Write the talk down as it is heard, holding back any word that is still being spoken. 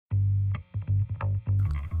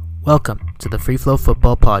Welcome to the Free Flow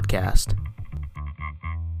Football Podcast.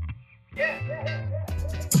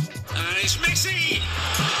 It's Messi!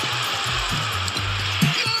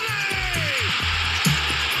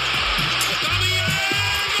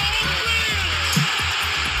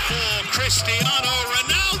 For Cristiano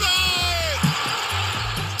Ronaldo!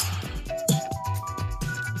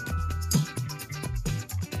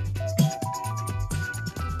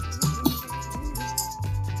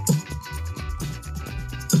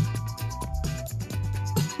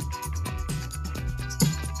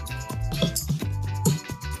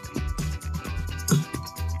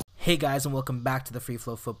 Hey guys, and welcome back to the Free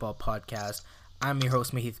Flow Football Podcast. I'm your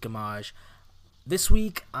host, Mahith Gamaj. This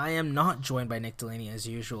week, I am not joined by Nick Delaney as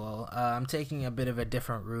usual. I'm taking a bit of a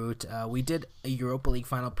different route. We did a Europa League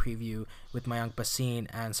final preview with Mayank Basin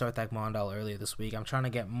and Sarthak Mondal earlier this week. I'm trying to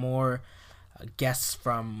get more guests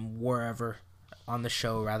from wherever on the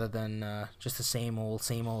show rather than just the same old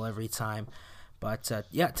every time. But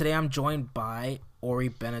today I'm joined by Ori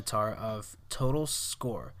Benatar of Total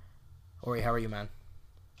Score. Ori, how are you, man?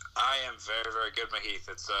 I am very, very good,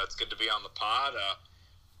 Mahith. It's good to be on the pod.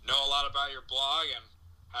 Know a lot about your blog and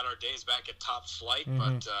had our days back at Top Flight,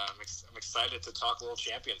 but I'm excited to talk a little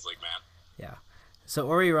Champions League, man. Yeah. So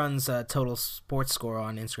Ori runs Total Sports Score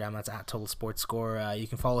on Instagram. That's at Total Sports Score. You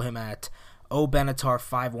can follow him at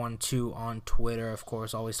obenatar512 on Twitter. Of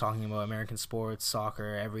course, always talking about American sports,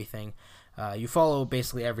 soccer, everything. You follow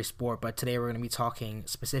basically every sport, but today we're going to be talking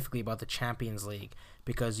specifically about the Champions League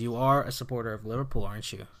because you are a supporter of Liverpool,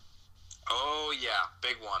 aren't you? Oh, yeah,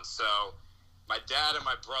 big one. So my dad and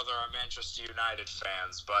my brother are Manchester United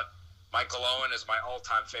fans, but Michael Owen is my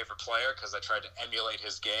all-time favorite player because I tried to emulate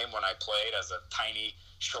his game when I played as a tiny,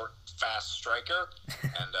 short, fast striker.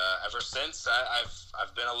 And ever since,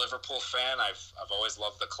 I've been a Liverpool fan. I've always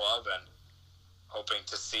loved the club and hoping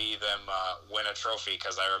to see them win a trophy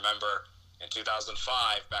because I remember in 2005,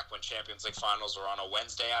 back when Champions League finals were on a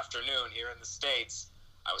Wednesday afternoon here in the States,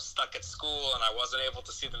 I was stuck at school and I wasn't able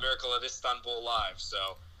to see the Miracle at Istanbul live. So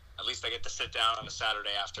at least I get to sit down on a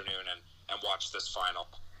Saturday afternoon and watch this final.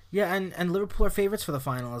 Yeah, and Liverpool are favorites for the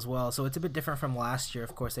final as well. So it's a bit different from last year.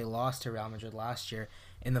 Of course, they lost to Real Madrid last year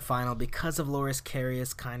in the final because of Loris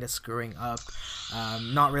Karius kind of screwing up.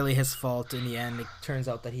 Not really his fault in the end. It turns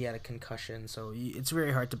out that he had a concussion. So it's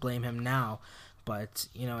very hard to blame him now. But,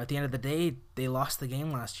 at the end of the day, they lost the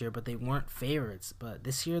game last year, but they weren't favorites. But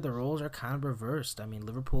this year, the roles are kind of reversed. I mean,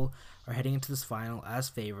 Liverpool are heading into this final as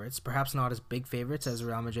favorites. Perhaps not as big favorites as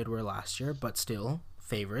Real Madrid were last year, but still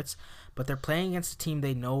favorites. But they're playing against a team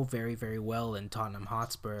they know very, very well in Tottenham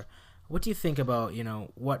Hotspur. What do you think about,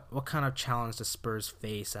 what kind of challenge the Spurs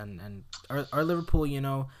face? And are Liverpool,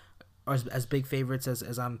 as big favorites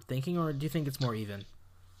as I'm thinking, or do you think it's more even?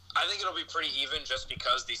 I think it'll be pretty even just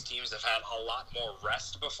because these teams have had a lot more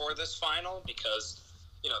rest before this final because,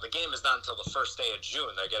 the game is not until the first day of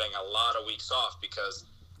June. They're getting a lot of weeks off because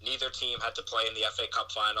neither team had to play in the FA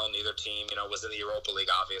Cup final. Neither team, was in the Europa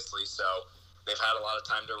League, obviously. So they've had a lot of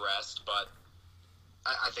time to rest. But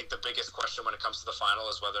I think the biggest question when it comes to the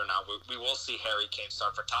final is whether or not we will see Harry Kane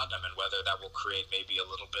start for Tottenham and whether that will create maybe a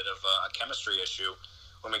little bit of a chemistry issue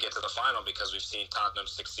when we get to the final, because we've seen Tottenham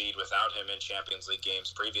succeed without him in Champions League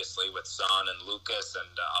games previously with Son and Lucas and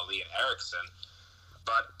Ali and Eriksen.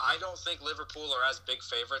 But I don't think Liverpool are as big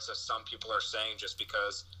favorites as some people are saying just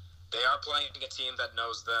because they are playing a team that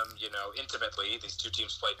knows them, intimately. These two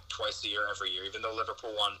teams play twice a year every year, even though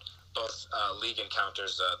Liverpool won both league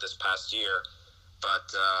encounters this past year.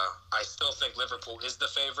 But I still think Liverpool is the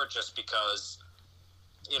favorite just because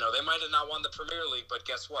they might have not won the Premier League, but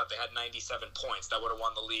guess what? They had 97 points. That would have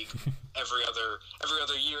won the league every other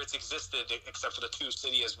year it's existed, except for the two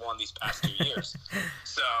City has won these past 2 years.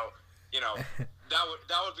 So,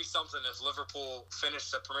 that would be something if Liverpool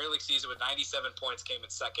finished the Premier League season with 97 points, came in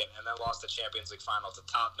second, and then lost the Champions League final to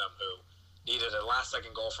Tottenham, who needed a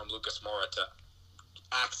last-second goal from Lucas Moura to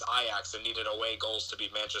axe Ajax and needed away goals to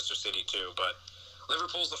beat Manchester City too. But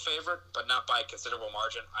Liverpool's the favorite, but not by a considerable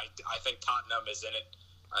margin. I think Tottenham is in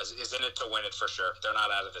it to win it for sure. They're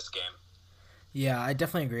not out of this game. Yeah, I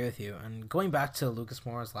definitely agree with you. And going back to Lucas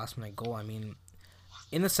Moura's last-minute goal, I mean,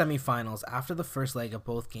 in the semifinals, after the first leg of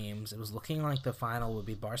both games, it was looking like the final would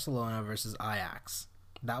be Barcelona versus Ajax.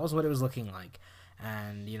 That was what it was looking like.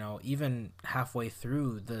 And, even halfway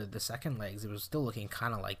through the second legs, it was still looking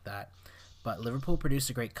kind of like that. But Liverpool produced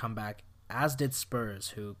a great comeback, as did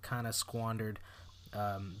Spurs, who kind of squandered.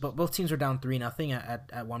 But both teams were down 3-0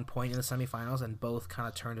 at one point in the semifinals, and both kind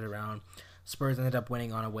of turned it around. Spurs ended up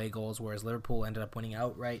winning on away goals, whereas Liverpool ended up winning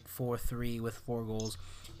outright 4-3 with 4 goals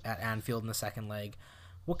at Anfield in the second leg.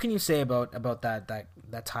 What can you say about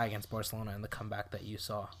that tie against Barcelona and the comeback that you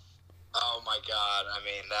saw? Oh my God! I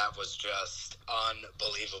mean, that was just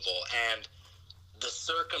unbelievable, and the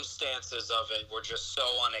circumstances of it were just so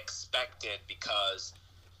unexpected because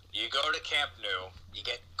you go to Camp Nou, you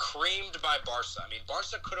get creamed by Barca. I mean,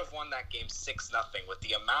 Barca could have won that game 6-0 with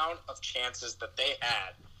the amount of chances that they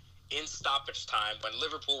had in stoppage time when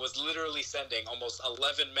Liverpool was literally sending almost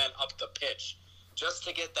 11 men up the pitch just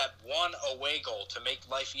to get that one away goal to make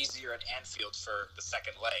life easier at Anfield for the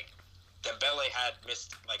second leg. Dembele had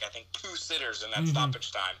missed, like, I think 2 sitters in that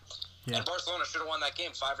stoppage time. Yeah. And Barcelona should have won that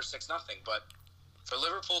game 5 or 6-0. But for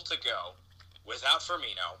Liverpool to go without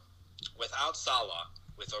Firmino, without Salah,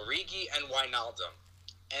 with Origi and Wijnaldum,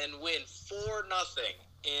 and win 4-0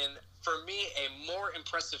 in, for me, a more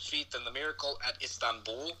impressive feat than the miracle at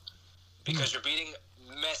Istanbul, because you're beating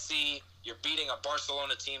Messi, you're beating a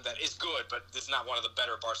Barcelona team that is good, but this is not one of the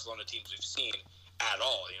better Barcelona teams we've seen at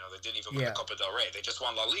all. You know, they didn't even win the Copa del Rey. They just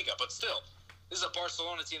won La Liga, but still, this is a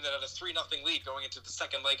Barcelona team that had a 3-0 lead going into the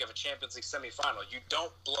second leg of a Champions League semifinal. You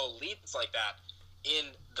don't blow leads like that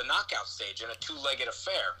in the knockout stage in a two-legged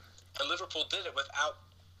affair. And Liverpool did it without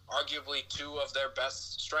arguably 2 of their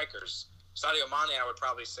best strikers. Sadio Mane, I would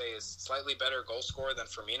probably say, is slightly better goal scorer than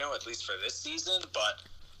Firmino, at least for this season. But,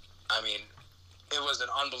 I mean, it was an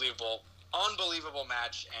unbelievable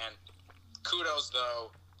match. And kudos,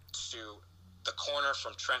 though, to the corner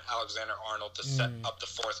from Trent Alexander-Arnold to set up the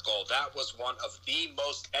 4th goal. That was one of the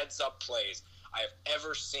most heads-up plays I have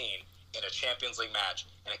ever seen in a Champions League match.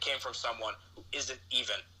 And it came from someone who isn't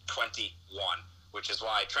even 21, which is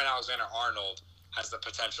why Trent Alexander-Arnold has the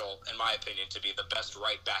potential, in my opinion, to be the best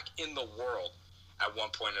right back in the world at one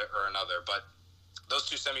point or another. But those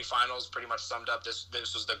 2 semifinals pretty much summed up this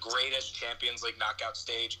was the greatest Champions League knockout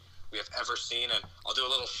stage we have ever seen. And I'll do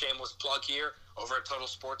a little shameless plug here. Over at Total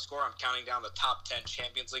Sports Score, I'm counting down the top 10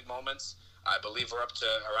 Champions League moments. I believe we're up to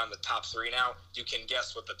around the top 3 now. You can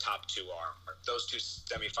guess what the top 2 are. Those 2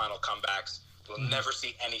 semifinal comebacks. We'll never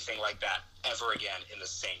see anything like that ever again in the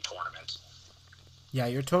same tournament. Yeah,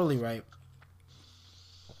 you're totally right.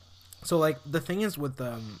 So, like, the thing is with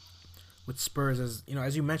Spurs is, you know,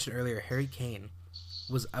 as you mentioned earlier, Harry Kane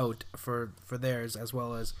was out for theirs, as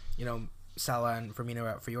well as, you know, Salah and Firmino are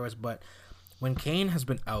out for yours. But when Kane has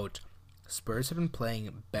been out, Spurs have been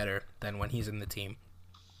playing better than when he's in the team.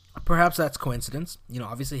 Perhaps that's coincidence. You know,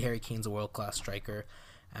 obviously Harry Kane's a world-class striker,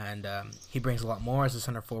 and he brings a lot more as a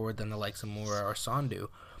center forward than the likes of Moura or Son do.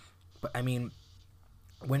 But, I mean,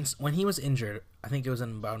 when he was injured, I think it was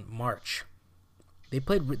in about March,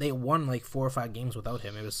 they won like 4 or 5 games without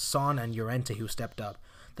him. It was Son and Llorente who stepped up.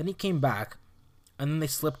 Then he came back, and then they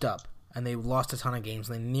slipped up, and they lost a ton of games,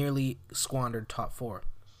 and they nearly squandered top 4.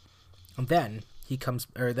 And then he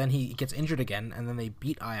gets injured again, and then they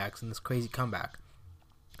beat Ajax in this crazy comeback.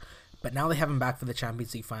 But now they have him back for the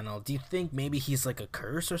Champions League final. Do you think maybe he's like a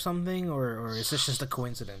curse or something, or is this just a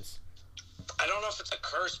coincidence? I don't know if it's a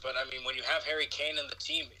curse, but I mean, when you have Harry Kane in the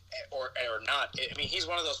team or not, I mean, he's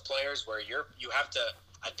one of those players where you have to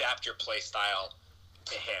adapt your play style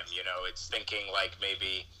to him. You know, it's thinking like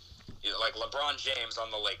maybe like LeBron James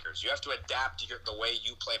on the Lakers. You have to adapt the way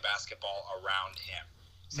you play basketball around him.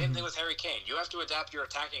 Same thing with Harry Kane. You have to adapt your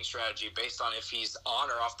attacking strategy based on if he's on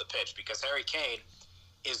or off the pitch, because Harry Kane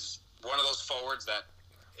is one of those forwards that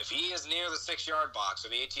if he is near the 6-yard box or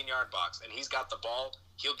the 18-yard box and he's got the ball,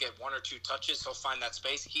 he'll get 1 or 2 touches. He'll find that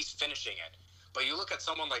space. He's finishing it. But you look at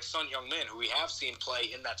someone like Son Heung-min, who we have seen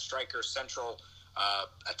play in that striker central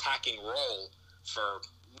attacking role for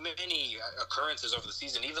many occurrences over the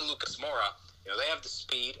season. Even Lucas Moura, you know, they have the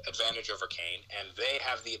speed advantage over Kane, and they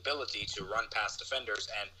have the ability to run past defenders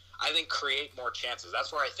and I think create more chances.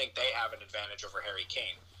 That's where I think they have an advantage over Harry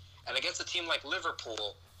Kane. And against a team like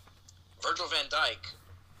Liverpool, Virgil van Dijk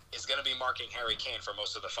is going to be marking Harry Kane for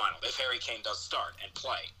most of the final, if Harry Kane does start and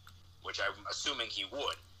play, which I'm assuming he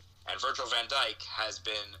would. And Virgil van Dijk has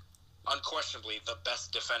been unquestionably the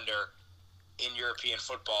best defender in European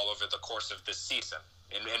football over the course of this season,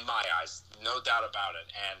 in my eyes. No doubt about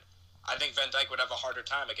it. And I think Van Dijk would have a harder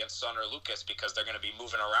time against Son or Lucas because they're going to be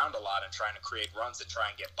moving around a lot and trying to create runs and try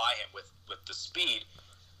and get by him with the speed.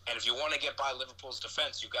 And if you want to get by Liverpool's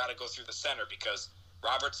defense, you got to go through the center, because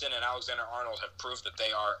Robertson and Alexander-Arnold have proved that they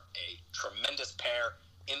are a tremendous pair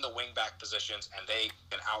in the wing-back positions, and they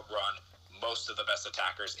can outrun most of the best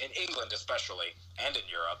attackers in England especially, and in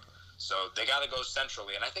Europe. So they got to go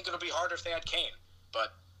centrally, and I think it'll be harder if they had Kane.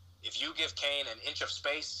 But if you give Kane an inch of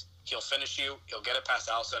space, he'll finish you, he'll get it past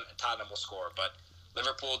Alisson, and Tottenham will score. But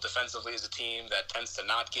Liverpool defensively is a team that tends to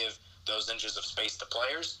not give those inches of space to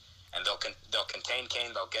players, and they'll contain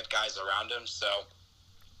Kane, they'll get guys around him. So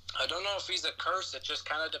I don't know if he's a curse. It just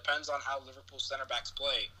kind of depends on how Liverpool center backs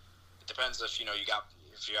play. It depends if, you know, you got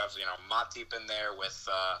if you have Matip in there with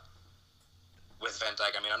Van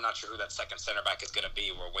Dijk, I mean, I'm not sure who that second center back is going to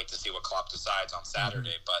be. We'll wait to see what Klopp decides on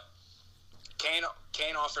Saturday. But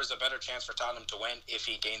Kane offers a better chance for Tottenham to win if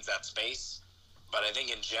he gains that space. But I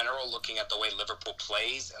think in general, looking at the way Liverpool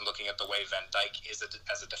plays and looking at the way Van Dijk is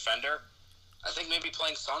as a defender, I think maybe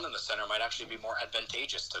playing Son in the center might actually be more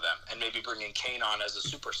advantageous to them, and maybe bringing Kane on as a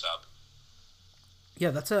super sub.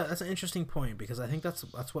 Yeah, that's an interesting point, because I think that's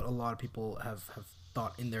what a lot of people have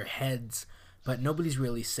thought in their heads, but nobody's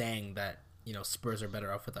really saying that Spurs are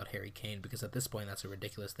better off without Harry Kane, because at this point that's a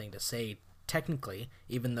ridiculous thing to say technically,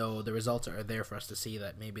 even though the results are there for us to see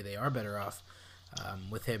that maybe they are better off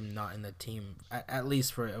with him not in the team, at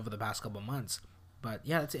least for over the past couple months. But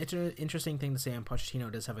yeah, it's an interesting thing to say, and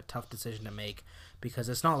Pochettino does have a tough decision to make, because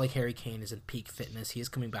it's not like Harry Kane is in peak fitness. He is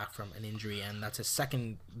coming back from an injury, and that's his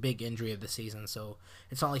second big injury of the season, so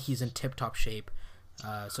it's not like he's in tip-top shape.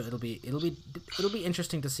 So it'll be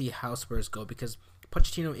interesting to see how Spurs go, because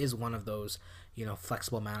Pochettino is one of those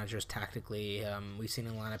flexible managers tactically. We've seen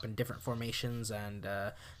him line up in different formations and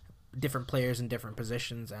different players in different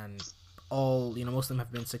positions, and all most of them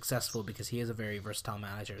have been successful because he is a very versatile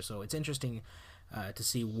manager. So it's interesting to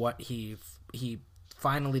see what he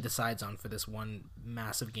finally decides on for this one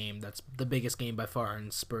massive game. That's the biggest game by far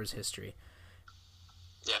in Spurs history.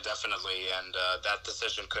 Yeah, definitely, and that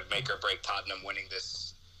decision could make or break Tottenham winning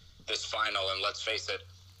this final. And let's face it,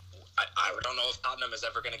 I don't know if Tottenham is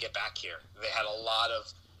ever going to get back here. They had a lot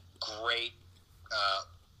of great,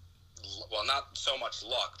 well, not so much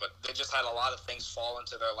luck, but they just had a lot of things fall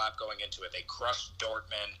into their lap going into it. They crushed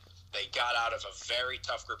Dortmund. They got out of a very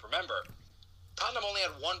tough group. Remember, Tottenham only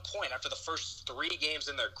had 1 point after the first 3 games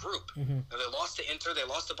in their group. Mm-hmm. They lost to Inter. They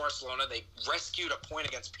lost to Barcelona. They rescued a point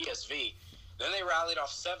against PSV. Then they rallied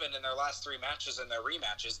off 7 in their last 3 matches in their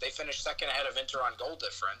rematches. They finished second ahead of Inter on goal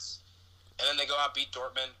difference. And then they go out, beat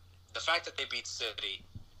Dortmund. The fact that they beat City,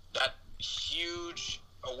 that huge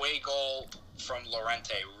away goal from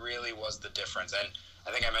Llorente really was the difference. And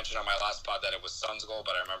I think I mentioned on my last pod that it was Son's goal,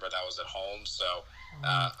 but I remember that was at home. So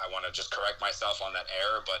I want to just correct myself on that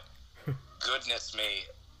error. But goodness me,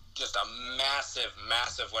 just a massive,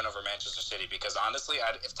 massive win over Manchester City. Because honestly,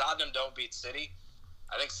 if Tottenham don't beat City,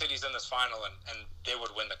 I think City's in this final, and they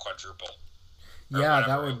would win the quadruple. Yeah,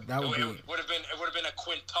 whatever. that would be. It would have been a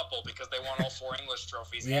quintuple, because they won all 4 English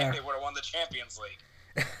trophies, Yeah. and they would have won the Champions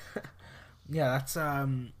League. Yeah, that's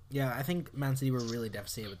I think Man City were really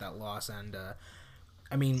devastated with that loss, and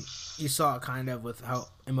I mean, you saw it kind of with how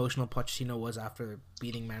emotional Pochettino was after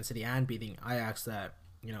beating Man City and beating Ajax, that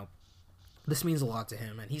this means a lot to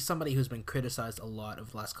him, and he's somebody who's been criticized a lot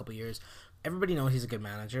over the last couple of years. Everybody knows he's a good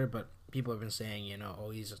manager, but people have been saying,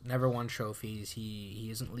 he's never won trophies. He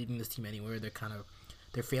isn't leading this team anywhere.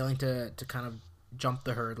 They're failing to kind of jump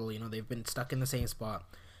the hurdle. They've been stuck in the same spot,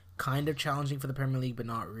 kind of challenging for the Premier League, but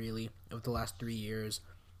not really over the last 3 years.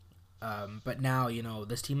 But now,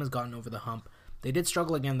 this team has gotten over the hump. They did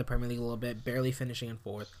struggle again in the Premier League a little bit, barely finishing in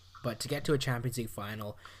 4th. But to get to a Champions League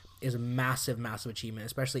final is a massive, massive achievement,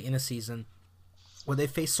 especially in a season where they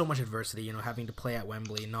face so much adversity, having to play at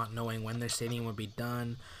Wembley, not knowing when their stadium would be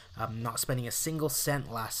done, not spending a single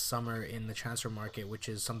cent last summer in the transfer market, which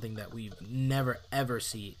is something that we never, ever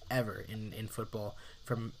see, ever, in football,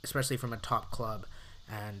 especially from a top club.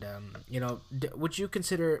 And, would you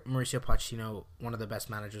consider Mauricio Pochettino one of the best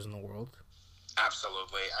managers in the world?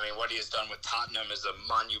 Absolutely. I mean, what he has done with Tottenham is a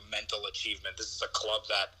monumental achievement. This is a club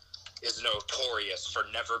that is notorious for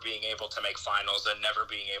never being able to make finals and never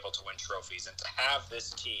being able to win trophies. And to have this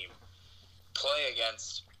team play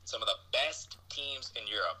against some of the best teams in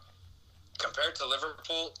Europe, compared to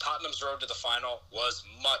Liverpool, Tottenham's road to the final was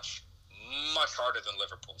much, much harder than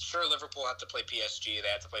Liverpool. Sure, Liverpool had to play PSG, they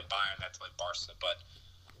had to play Bayern, they had to play Barca, but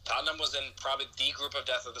Tottenham was in probably the group of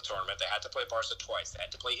death of the tournament. They had to play Barca twice. They had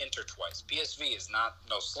to play Inter twice. PSV is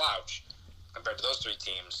no slouch compared to those 3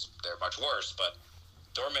 teams. They're much worse, but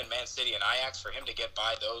Dortmund, Man City, and Ajax, for him to get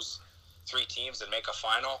by those 3 teams and make a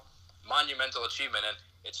final, monumental achievement. And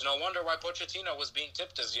it's no wonder why Pochettino was being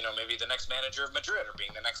tipped as, maybe the next manager of Madrid or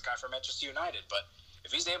being the next guy for Manchester United. But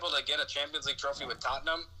if he's able to get a Champions League trophy with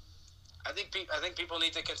Tottenham, I think people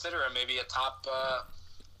need to consider him maybe a top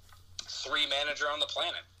 3 manager on the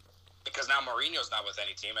planet. Because now Mourinho's not with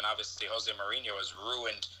any team, and obviously Jose Mourinho has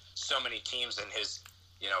ruined so many teams in his,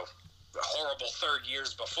 horrible 3rd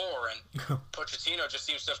years before, and Pochettino just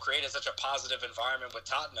seems to have created such a positive environment with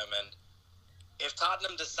Tottenham. And if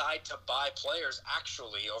Tottenham decide to buy players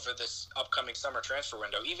actually over this upcoming summer transfer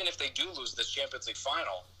window, even if they do lose this Champions League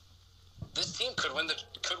final, this team could win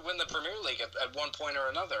the Premier League at one point or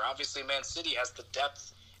another. Obviously, Man City has the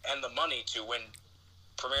depth and the money to win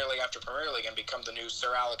Premier League after Premier League and become the new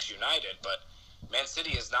Sir Alex United. But Man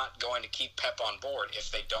City is not going to keep Pep on board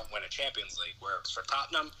if they don't win a Champions League. Whereas for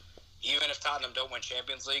Tottenham, even if Tottenham don't win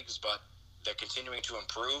Champions Leagues, but they're continuing to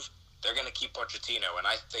improve, they're going to keep Pochettino. And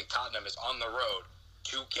I think Tottenham is on the road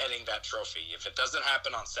to getting that trophy. If it doesn't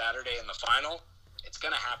happen on Saturday in the final, it's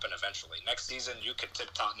going to happen eventually. Next season, you could tip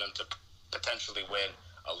Tottenham to potentially win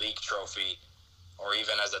a league trophy or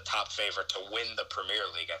even as a top favorite to win the Premier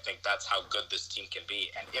League. I think that's how good this team can be.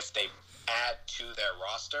 And if they add to their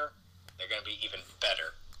roster, they're going to be even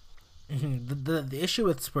better. The issue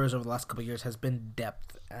with Spurs over the last couple of years has been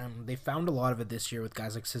depth. They found a lot of it this year with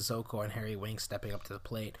guys like Sissoko and Harry Winks stepping up to the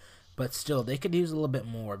plate. But still, they could use a little bit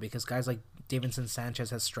more because guys like Davinson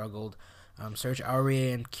Sanchez has struggled. Serge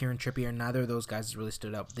Aurier and Kieran Trippier, neither of those guys has really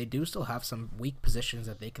stood up. They do still have some weak positions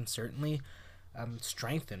that they can certainly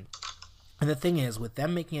strengthen. And the thing is, with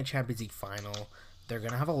them making a Champions League final, they're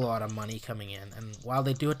going to have a lot of money coming in. And while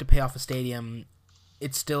they do have to pay off a stadium,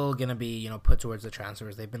 it's still going to be, put towards the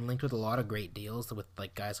transfers. They've been linked with a lot of great deals with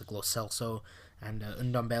like guys like Lo Celso and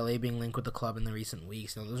Ndombele being linked with the club in the recent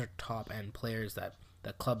weeks. Those are top-end players that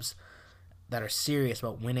clubs that are serious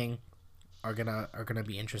about winning are gonna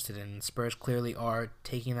be interested in. Spurs clearly are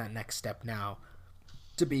taking that next step now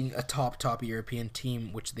to being a top European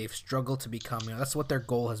team, which they've struggled to become. That's what their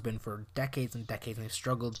goal has been for decades and decades, and they've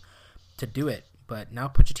struggled to do it. But now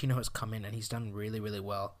Pochettino has come in, and he's done really, really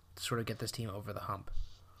well to sort of get this team over the hump.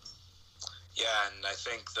 Yeah, and I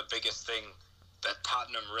think the biggest thing that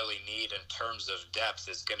Tottenham really need in terms of depth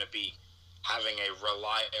is going to be having a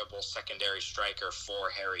reliable secondary striker for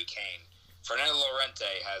Harry Kane. Fernando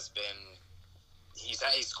Llorente has been... He's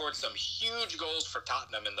scored some huge goals for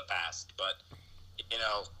Tottenham in the past, but,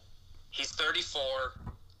 he's 34.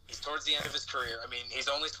 He's towards the end of his career. I mean, he's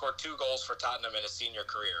only scored 2 goals for Tottenham in his senior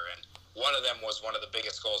career, and one of them was one of the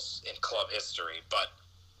biggest goals in club history. But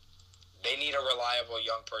they need a reliable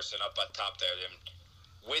young person up at top there. And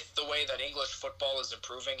with the way that English football is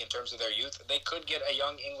improving in terms of their youth, they could get a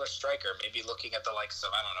young English striker, maybe looking at the likes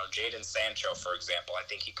of, Jadon Sancho, for example. I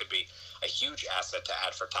think he could be a huge asset to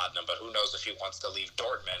add for Tottenham, but who knows if he wants to leave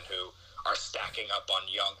Dortmund, who are stacking up on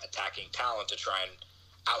young attacking talent to try and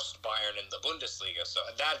oust Bayern in the Bundesliga. So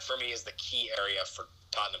that, for me, is the key area for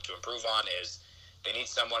Tottenham to improve on. Is they need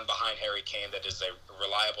someone behind Harry Kane that is a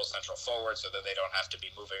reliable central forward so that they don't have to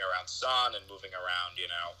be moving around Son and moving around,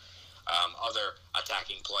 other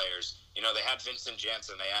attacking players. They had Vincent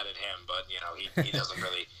Janssen, they added him, but, he doesn't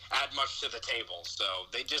really add much to the table. So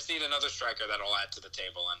they just need another striker that'll add to the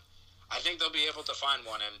table, and I think they'll be able to find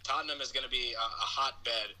one. And Tottenham is going to be a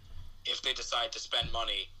hotbed if they decide to spend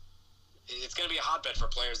money. It's going to be a hotbed for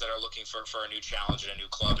players that are looking for a new challenge and a new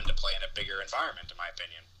club and to play in a bigger environment, in my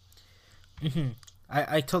opinion.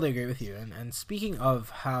 I totally agree with you. And speaking of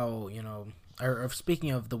how, or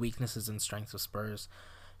speaking of the weaknesses and strengths of Spurs,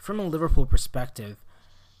 from a Liverpool perspective,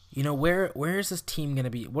 where is this team going to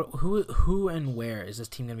be? Who and where is this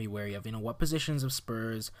team going to be wary of? What positions of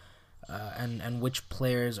Spurs and which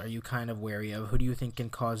players are you kind of wary of? Who do you think can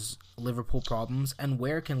cause Liverpool problems? And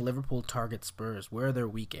where can Liverpool target Spurs? Where are their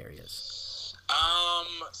weak areas?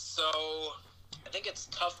 So I think it's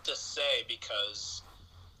tough to say because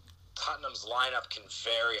Tottenham's lineup can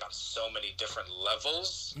vary on so many different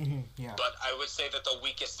levels. Yeah. But I would say that the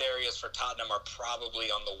weakest areas for Tottenham are probably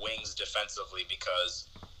on the wings defensively because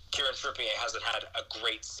Kieran Trippier hasn't had a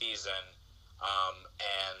great season.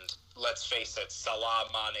 And let's face it, Salah,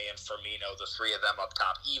 Mane, and Firmino, the 3 of them up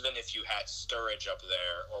top, even if you had Sturridge up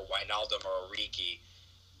there or Wijnaldum or Origi,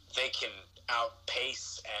 they can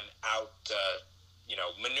outpace and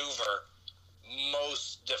maneuver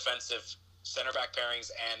most defensive center-back pairings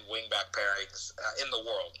and wing-back pairings in the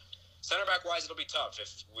world. Center-back-wise, it'll be tough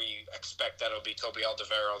if we expect that it'll be Toby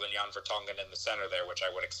Alderweireld and Jan Vertonghen in the center there, which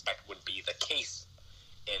I would expect would be the case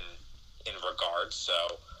in regards. So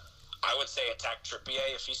I would say attack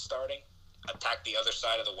Trippier if he's starting, attack the other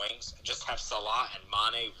side of the wings, and just have Salah and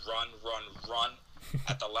Mane run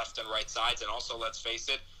at the left and right sides. And also, let's face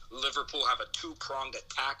it, Liverpool have a 2-pronged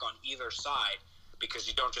attack on either side because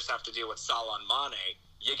you don't just have to deal with Salah and Mane.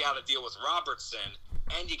 You got to deal with Robertson,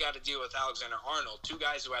 and you got to deal with Alexander-Arnold, 2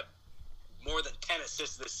 guys who had more than 10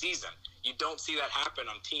 assists this season. You don't see that happen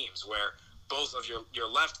on teams where both of your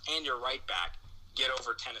left and your right back get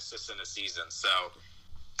over 10 assists in a season. So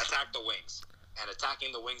attack the wings. And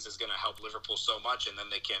attacking the wings is going to help Liverpool so much, and then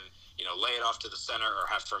they can, lay it off to the center or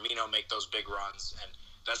have Firmino make those big runs. And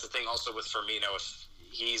that's the thing also with Firmino, if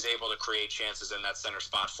he's able to create chances in that center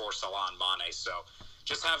spot for Salah and Mane. So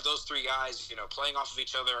just have those 3 guys, playing off of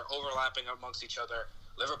each other, overlapping amongst each other.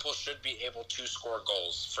 Liverpool should be able to score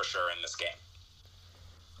goals for sure in this game.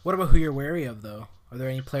 What about who you're wary of, though? Are there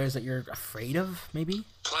any players that you're afraid of, maybe?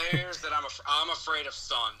 Players that I'm afraid of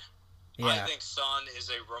Son. Yeah. I think Son is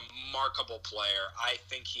a remarkable player. I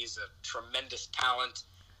think he's a tremendous talent,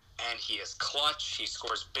 and he is clutch. He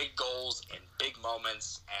scores big goals in big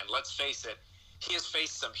moments, and let's face it, he has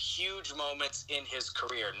faced some huge moments in his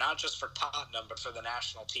career, not just for Tottenham, but for the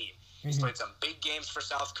national team. He's played some big games for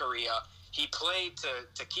South Korea. He played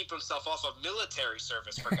to keep himself off of military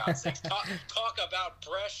service, for God's sake. Talk about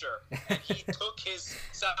pressure. And he took his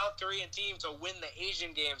South Korean team to win the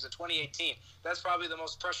Asian Games in 2018. That's probably the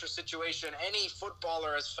most pressure situation any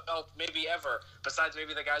footballer has felt maybe ever, besides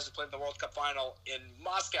maybe the guys who played in the World Cup final in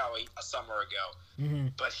Moscow a summer ago.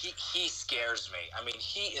 But he scares me. I mean,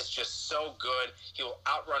 he is just so good. He will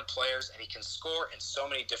outrun players, and he can score in so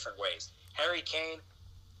many different ways. Harry Kane,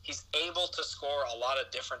 he's able to score a lot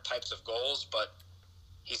of different types of goals, but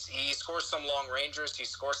he scores some long rangers. He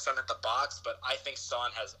scores some at the box, but I think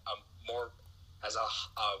Son has a more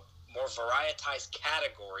varietized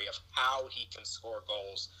category of how he can score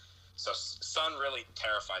goals. So Son really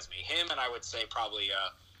terrifies me. Him, and I would say probably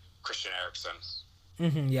Christian Eriksen.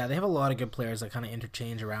 Yeah, they have a lot of good players that kind of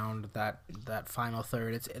interchange around that final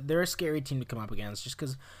third. They're a scary team to come up against, just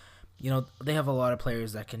because, you know, they have a lot of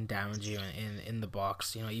players that can damage you in the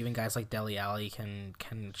box. You know, even guys like Dele Alli can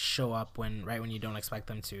show up right when you don't expect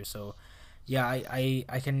them to. So, yeah,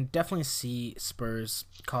 I can definitely see Spurs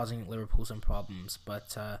causing Liverpool some problems.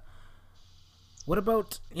 But what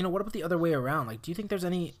about the other way around? Like, do you think there's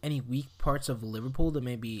any weak parts of Liverpool that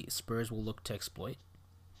maybe Spurs will look to exploit?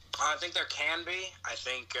 I think there can be. I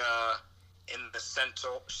think in the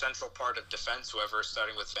central part of defense, whoever is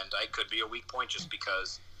starting with Van Dijk could be a weak point, just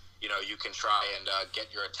because, you know, you can try and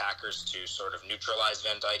get your attackers to sort of neutralize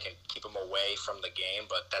Van Dijk and keep him away from the game,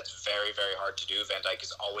 but that's very, very hard to do. Van Dijk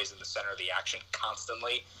is always in the center of the action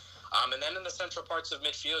constantly. And then in the central parts of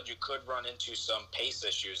midfield, you could run into some pace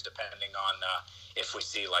issues depending on if we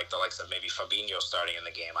see like the likes of maybe Fabinho starting in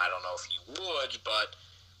the game. I don't know if he would, but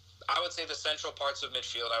I would say the central parts of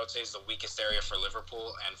midfield, I would say, is the weakest area for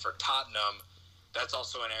Liverpool. And for Tottenham, that's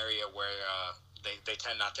also an area where they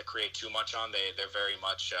tend not to create too much on. They're very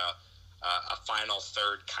much a final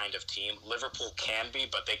third kind of team. Liverpool can be,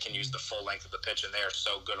 but they can use the full length of the pitch, and they are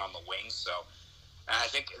so good on the wings. So I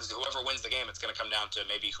think whoever wins the game, it's going to come down to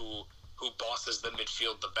maybe who bosses the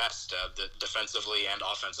midfield the best, defensively and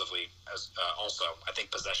offensively. Also, I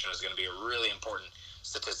think possession is going to be a really important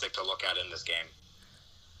statistic to look at in this game.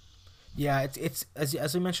 Yeah, it's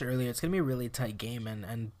as we mentioned earlier, it's gonna be a really tight game,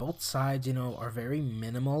 and both sides, you know, are very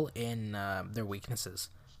minimal in their weaknesses,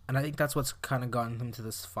 and I think that's what's kind of gotten them to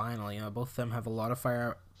this final. You know, both of them have a lot of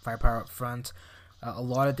firepower up front, a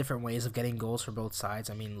lot of different ways of getting goals for both sides.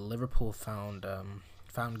 I mean, Liverpool found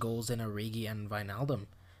goals in Origi and Wijnaldum,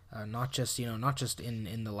 not just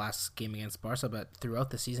in the last game against Barca, but throughout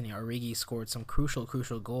the season. Origi scored some crucial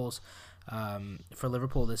goals for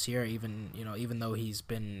Liverpool this year, even though he's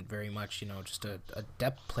been very much, you know, just a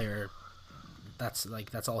depth player.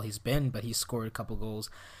 That's all he's been, but he's scored a couple goals.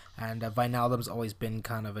 And Wijnaldum's always been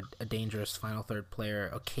kind of a dangerous final third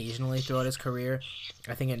player occasionally throughout his career.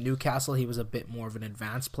 I think at Newcastle he was a bit more of an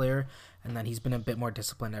advanced player, and then he's been a bit more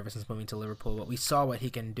disciplined ever since moving to Liverpool. But we saw what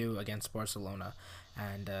he can do against Barcelona,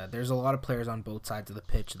 and there's a lot of players on both sides of the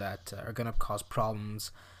pitch that are going to cause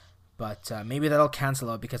problems. But maybe that'll cancel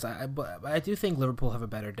out, because I do think Liverpool have a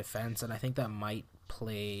better defense, and I think that might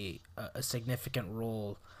play a significant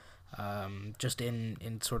role, just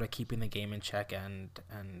in sort of keeping the game in check and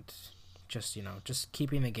just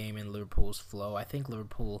keeping the game in Liverpool's flow. I think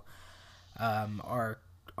Liverpool are,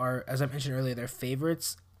 as I mentioned earlier, they're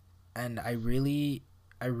favorites, and I really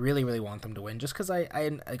want them to win, just because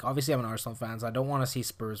I like, obviously I'm an Arsenal fan, so I don't want to see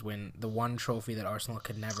Spurs win the one trophy that Arsenal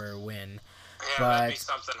could never win. Yeah, that'd be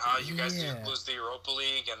something, huh? You guys lose the Europa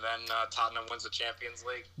League, and then Tottenham wins the Champions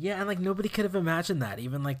League. Yeah, and like nobody could have imagined that,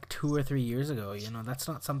 even like 2 or 3 years ago. You know, that's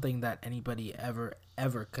not something that anybody ever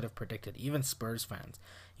could have predicted, even Spurs fans.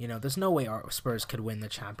 You know, there's no way Spurs could win the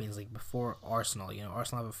Champions League before Arsenal. You know,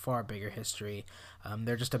 Arsenal have a far bigger history.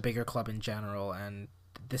 They're just a bigger club in general, and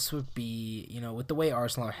this would be, you know, with the way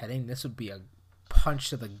Arsenal are heading, this would be a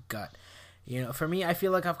punch to the gut. You know, for me, I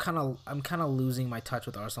feel like I'm kind of losing my touch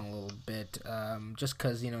with Arsenal a little bit, just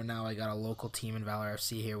because, you know, now I got a local team in Valor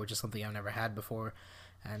FC here, which is something I've never had before,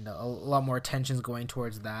 and a lot more attention's going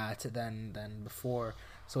towards that than before.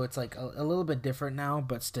 So it's like a little bit different now,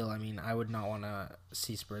 but still, I mean, I would not want to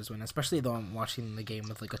see Spurs win, especially though I'm watching the game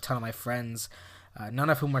with like a ton of my friends, none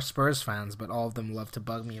of whom are Spurs fans, but all of them love to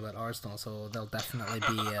bug me about Arsenal, so they'll definitely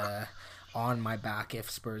be on my back if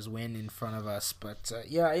Spurs win in front of us. But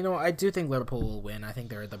yeah, you know, I do think Liverpool will win. I think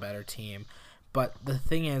they're the better team, But the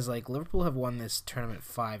thing is, like, Liverpool have won this tournament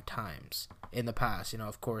 5 times in the past. You know,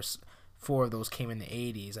 of course, 4 of those came in the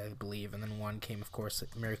 80s, I believe, and then 1 came, of course,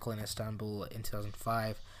 Miracle in Istanbul in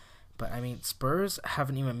 2005. But, I mean, Spurs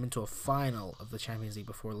haven't even been to a final of the Champions League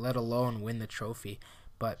before, let alone win the trophy.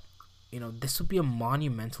 But, you know, this would be a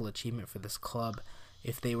monumental achievement for this club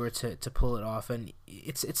if they were to pull it off. And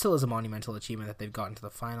it still is a monumental achievement that they've gotten to the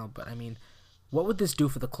final. But, I mean, what would this do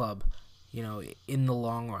for the club, you know, in the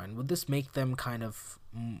long run? Would this make them kind of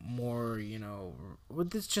more, you know,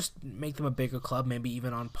 would this just make them a bigger club, maybe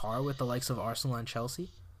even on par with the likes of Arsenal and Chelsea?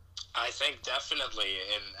 I think definitely,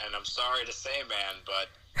 and I'm sorry to say, man, but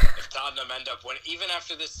if Tottenham end up winning, even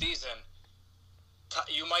after this season,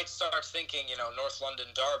 you might start thinking, you know, North London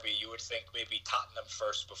derby, you would think maybe Tottenham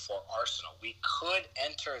first before Arsenal. We could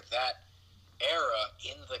enter that era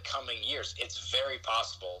in the coming years. It's very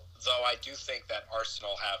possible, though I do think that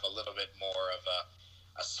Arsenal have a little bit more of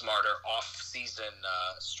a smarter off-season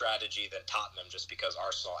strategy than Tottenham, just because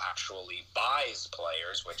Arsenal actually buys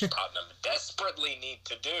players, which Tottenham desperately need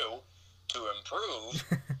to do to improve.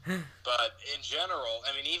 But in general,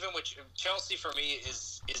 I mean, even with Chelsea, for me,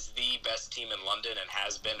 is the best team in London and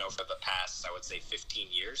has been over the past, I would say, 15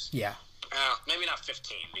 years. Yeah. Maybe not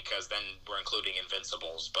 15, because then we're including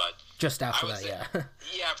Invincibles, but just after that, yeah.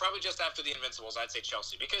 Yeah, probably just after the Invincibles, I'd say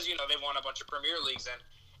Chelsea, because, you know, they've won a bunch of Premier Leagues, and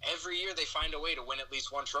every year they find a way to win at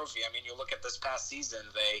least one trophy. I mean, you look at this past season,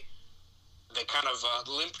 they kind of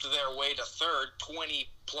limped their way to third,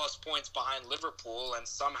 20-plus points behind Liverpool, and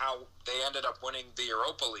somehow they ended up winning the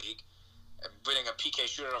Europa League, winning a PK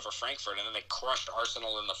shootout over Frankfurt, and then they crushed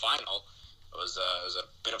Arsenal in the final. It was a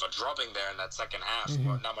bit of a drubbing there in that second half.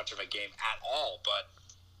 Mm-hmm. Not much of a game at all, but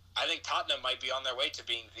I think Tottenham might be on their way to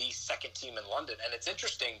being the second team in London. And it's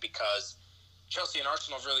interesting because Chelsea and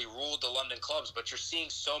Arsenal have really ruled the London clubs, but you're seeing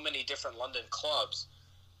so many different London clubs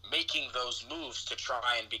making those moves to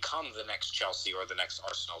try and become the next Chelsea or the next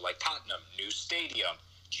Arsenal. Like Tottenham, new stadium,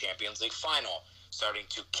 Champions League final, starting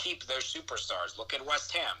to keep their superstars. Look at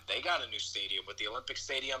West Ham. They got a new stadium with the Olympic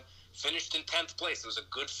Stadium. Finished in 10th place. It was a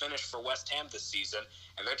good finish for West Ham this season,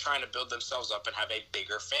 and they're trying to build themselves up and have a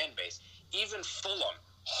bigger fan base. Even Fulham,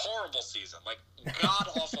 horrible season, like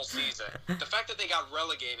god-awful season. The fact that they got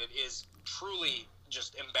relegated is truly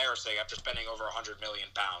just embarrassing after spending over £100 million.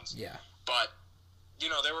 Yeah. But, you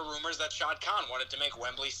know, there were rumors that Shad Khan wanted to make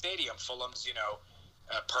Wembley Stadium Fulham's, you know,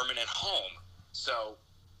 permanent home. So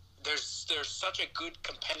there's such a good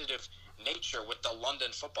competitive nature with the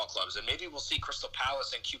London football clubs, and maybe we'll see Crystal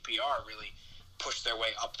Palace and QPR really push their way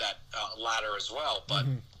up that ladder as well. But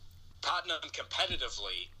Tottenham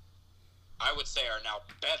competitively, I would say, are now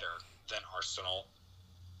better than Arsenal.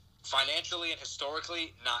 Financially and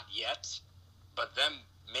historically, not yet, but them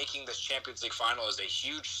making this Champions League final is a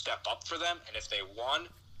huge step up for them, and if they won,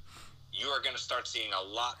 you are going to start seeing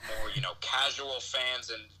a lot more, you know, casual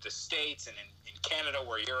fans in the States and in Canada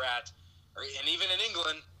where you're at, and even in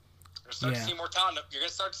England. You're going to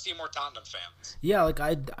start to see more Tottenham fans. Yeah, like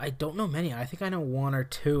I don't know many. I think I know 1 or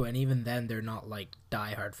 2, and even then they're not like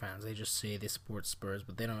diehard fans. They just say they support Spurs,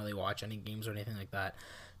 but they don't really watch any games or anything like that.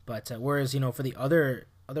 But whereas, you know, for the other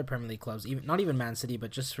Premier League clubs, even not even Man City,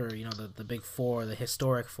 but just for, you know, the big 4, the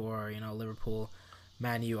historic 4, you know, Liverpool,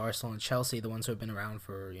 Man U, Arsenal, and Chelsea, the ones who have been around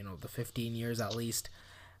for, you know, the 15 years at least.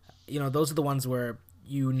 You know, those are the ones where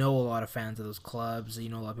you know a lot of fans of those clubs. You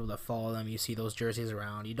know a lot of people that follow them. You see those jerseys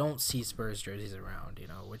around. You don't see Spurs jerseys around, you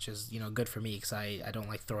know, which is, you know, good for me because I don't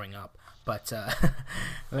like throwing up. But, but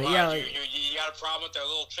well, yeah. You got a problem with their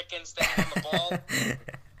little chicken standing on the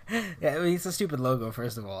ball? Yeah, I mean, it's a stupid logo,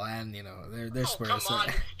 first of all, and, you know, they're Spurs. Come on.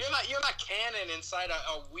 You're not canon inside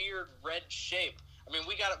a weird red shape. I mean,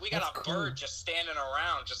 we got a bird just standing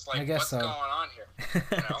around, just like, what's going on here?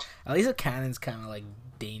 You know? At least a cannon's kind of like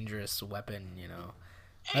dangerous weapon, you know.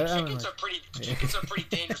 Hey, chickens are pretty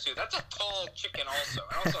dangerous too. That's a tall chicken also.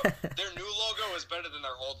 And also, their new logo is better than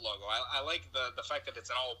their old logo. I like the fact that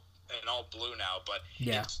it's in all blue now, but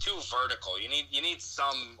it's too vertical. You need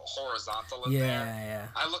some horizontal in there. Yeah.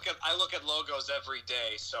 I look at logos every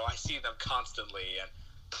day, so I see them constantly. And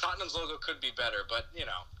Tottenham's logo could be better, but you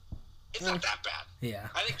know, it's not that bad. Yeah.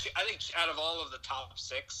 I think out of all of the top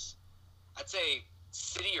 6, I'd say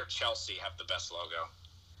City or Chelsea have the best logo.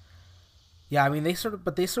 Yeah, I mean they sort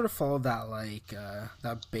of follow that like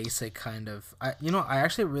that basic kind of. I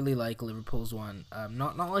actually really like Liverpool's one.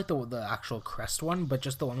 Not like the actual crest one, but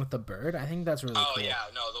just the one with the bird. I think that's really cool. Oh yeah,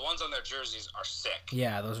 no, the ones on their jerseys are sick.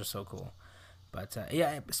 Yeah, those are so cool. But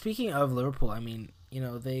yeah, speaking of Liverpool, I mean, you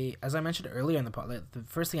know, they, as I mentioned earlier in the pod, the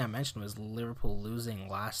first thing I mentioned was Liverpool losing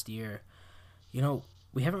last year. You know,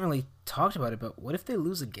 we haven't really talked about it, but what if they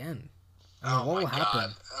lose again? I mean, what will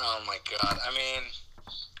happen? Oh my god! I mean,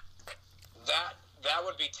 that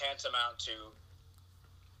would be tantamount to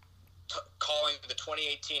calling the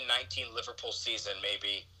 2018-19 Liverpool season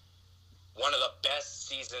maybe one of the best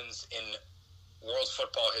seasons in world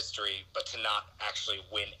football history, but to not actually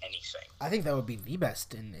win anything. I think that would be the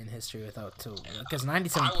best in history because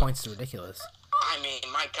 97 points is ridiculous. I mean,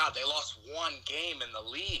 my God, they lost one game in the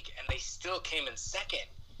league, and they still came in second.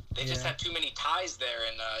 They just had too many ties there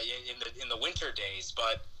in the winter days.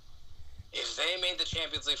 But if they made the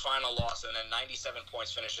Champions League final, loss, and then 97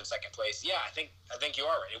 points, finished in second place, I think you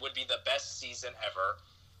are right. It would be the best season ever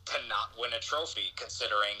to not win a trophy,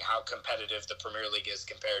 considering how competitive the Premier League is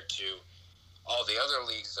compared to all the other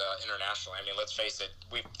leagues internationally. I mean, let's face it,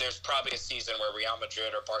 there's probably a season where Real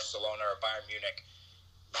Madrid or Barcelona or Bayern Munich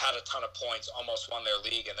had a ton of points, almost won their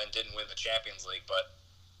league, and then didn't win the Champions League. But,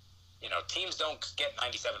 teams don't get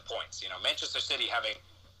 97 points. Manchester City having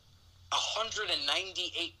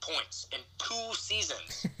 198 points in 2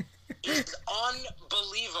 seasons is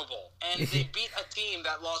unbelievable. And they beat a team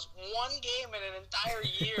that lost one game in an entire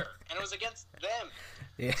year, and it was against them.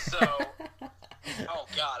 Yeah. So, oh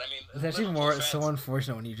God, I mean, it's actually so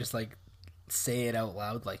unfortunate when you just say it out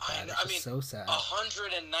loud like that. I mean, so sad.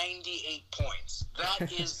 198 points.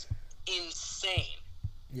 That is insane.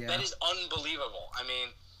 Yeah. That is unbelievable. I mean,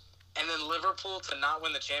 and then Liverpool to not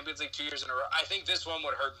win the Champions League 2 years in a row. I think this one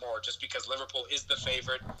would hurt more just because Liverpool is the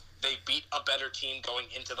favorite. They beat a better team going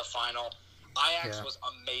into the final. Ajax was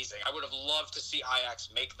amazing. I would have loved to see Ajax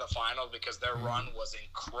make the final because their run was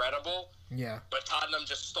incredible. Yeah. But Tottenham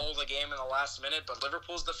just stole the game in the last minute. But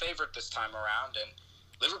Liverpool's the favorite this time around. And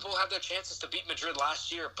Liverpool had their chances to beat Madrid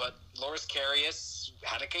last year, but Loris Karius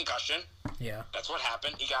had a concussion. Yeah. That's what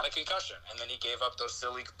happened. He got a concussion. And then he gave up those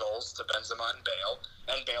silly goals to Benzema and Bale.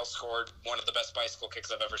 And Bale scored one of the best bicycle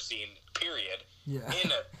kicks I've ever seen, period,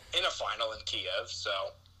 in a final in Kiev. So,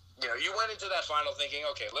 you went into that final thinking,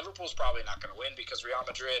 okay, Liverpool's probably not going to win because Real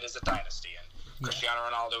Madrid is a dynasty and Cristiano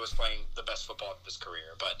Ronaldo is playing the best football of his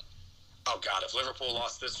career. But, oh God, if Liverpool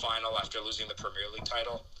lost this final after losing the Premier League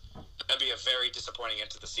title, that'd be a very disappointing end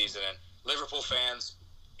to the season. And Liverpool fans,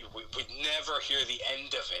 we never hear the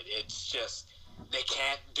end of it. It's just they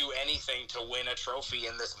can't do anything to win a trophy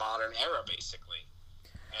in this modern era, basically.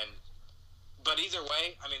 But either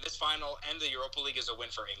way, I mean, this final and the Europa League is a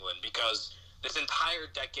win for England because this entire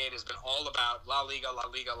decade has been all about La Liga, La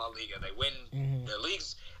Liga, La Liga. They win their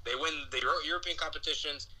leagues, they win the European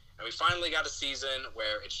competitions, and we finally got a season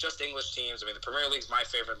where it's just English teams. I mean, the Premier League's my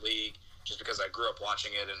favorite league just because I grew up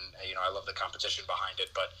watching it and, I love the competition behind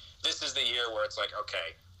it. But this is the year where it's like,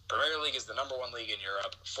 okay, Premier League is the number 1 league in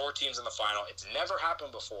Europe, 4 teams in the final. It's never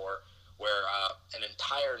happened before where an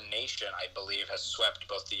entire nation, I believe, has swept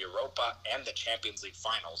both the Europa and the Champions League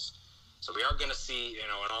finals. So we are going to see,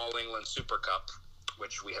 an all-England Super Cup,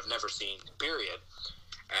 which we have never seen, period.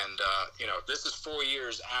 And, this is 4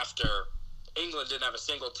 years after England didn't have a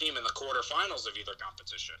single team in the quarterfinals of either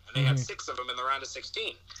competition. And they had 6 of them in the round of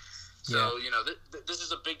 16. So, this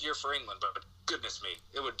is a big year for England. But goodness me,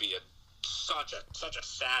 it would be such a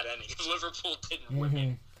sad ending if Liverpool didn't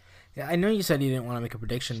win. Yeah, I know you said you didn't want to make a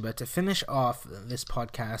prediction, but to finish off this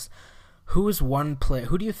podcast, who's one player?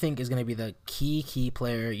 Who do you think is going to be the key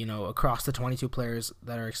player? Across the 22 players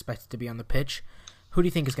that are expected to be on the pitch, who do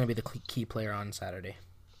you think is going to be the key player on Saturday?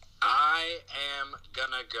 I am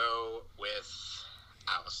gonna go with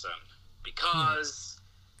Alisson because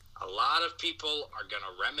a lot of people are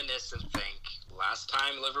gonna reminisce and think last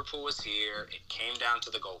time Liverpool was here, it came down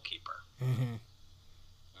to the goalkeeper.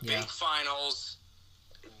 Big finals.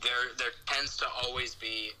 There tends to always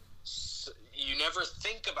be, you never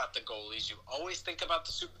think about the goalies, you always think about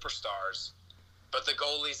the superstars, but the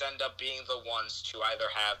goalies end up being the ones to either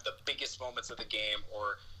have the biggest moments of the game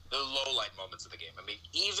or the low-light moments of the game. I mean,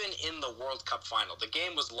 even in the World Cup final, the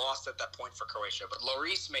game was lost at that point for Croatia, but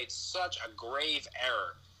Lloris made such a grave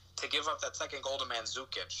error to give up that second goal to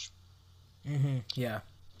Mandzukic. Yeah.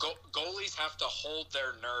 Goalies have to hold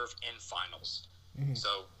their nerve in finals.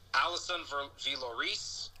 So Alisson v.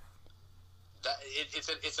 Lloris,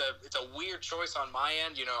 it's a weird choice on my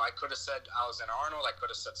end. I could have said Alexander-Arnold, I could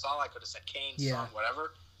have said Salah, I could have said Kane, Son,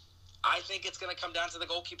 whatever. I think it's going to come down to the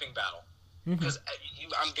goalkeeping battle. Because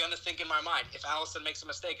I'm going to think in my mind, if Alisson makes a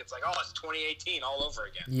mistake, it's like, it's 2018 all over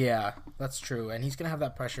again. Yeah, that's true. And he's going to have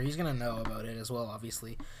that pressure. He's going to know about it as well,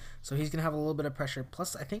 obviously. So he's going to have a little bit of pressure.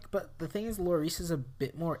 Plus, I think, but the thing is, Lloris is a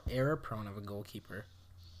bit more error-prone of a goalkeeper.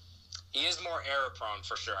 He is more error-prone,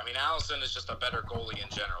 for sure. I mean, Alisson is just a better goalie in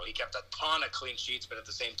general. He kept a ton of clean sheets, but at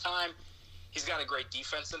the same time, he's got a great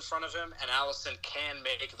defense in front of him, and Alisson can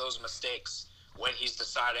make those mistakes when he's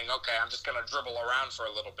deciding, okay, I'm just going to dribble around for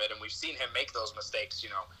a little bit. And we've seen him make those mistakes,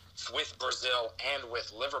 with Brazil and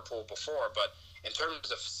with Liverpool before. But in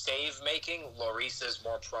terms of save-making, Lloris is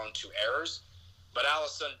more prone to errors. But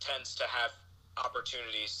Alisson tends to have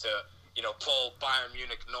opportunities to, pull Bayern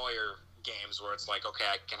Munich Neuer games where it's like, okay,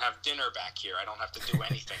 I can have dinner back here. I don't have to do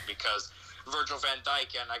anything because Virgil van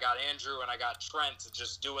Dijk and I got Andrew and I got Trent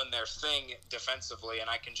just doing their thing defensively, and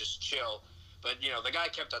I can just chill. But, the guy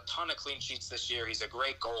kept a ton of clean sheets this year. He's a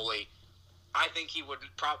great goalie. I think he would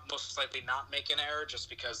most likely not make an error just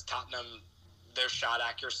because Tottenham, their shot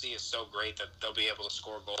accuracy is so great that they'll be able to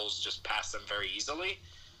score goals just past them very easily.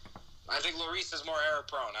 I think Lloris is more error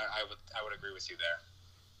prone. I would agree with you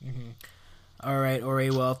there. Mm-hmm. All right,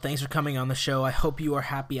 Ori, well, thanks for coming on the show. I hope you are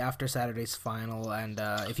happy after Saturday's final, and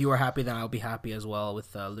if you are happy, then I'll be happy as well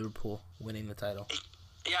with Liverpool winning the title.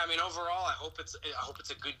 Yeah, overall, I hope it's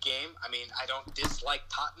a good game. I don't dislike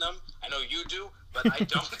Tottenham. I know you do, but I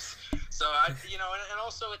don't. So, and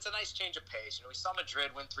also it's a nice change of pace. We saw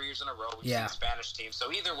Madrid win 3 years in a row. We've seen Spanish teams.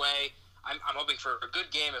 So either way, I'm hoping for a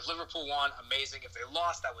good game. If Liverpool won, amazing. If they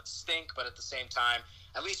lost, that would stink. But at the same time,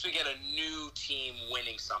 at least we get a new team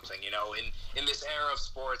winning something. In this era of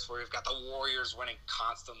sports where we've got the Warriors winning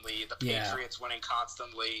constantly, the Patriots winning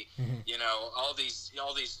constantly, all these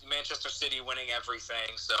Manchester City winning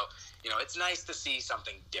everything. So it's nice to see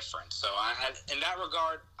something different. So in that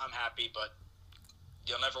regard, I'm happy. But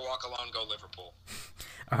you'll never walk alone. Go Liverpool.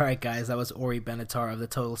 All right, guys, that was Ori Benatar of the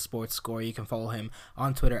Total Sports Score. You can follow him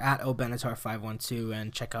on Twitter at obenatar512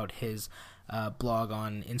 and check out his blog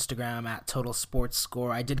on Instagram at Total Sports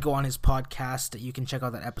Score. I did go on his podcast. You can check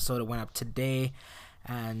out that episode. It went up today.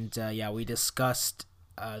 And, we discussed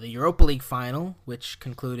the Europa League final, which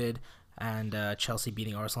concluded, and Chelsea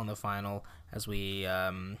beating Arsenal in the final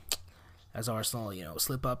as Arsenal,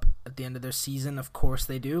 slip up at the end of their season. Of course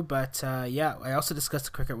they do. But, I also discussed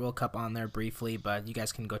the Cricket World Cup on there briefly, but you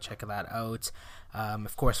guys can go check that out.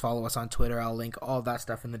 Of course, follow us on Twitter. I'll link all that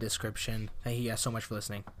stuff in the description. Thank you guys so much for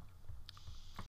listening.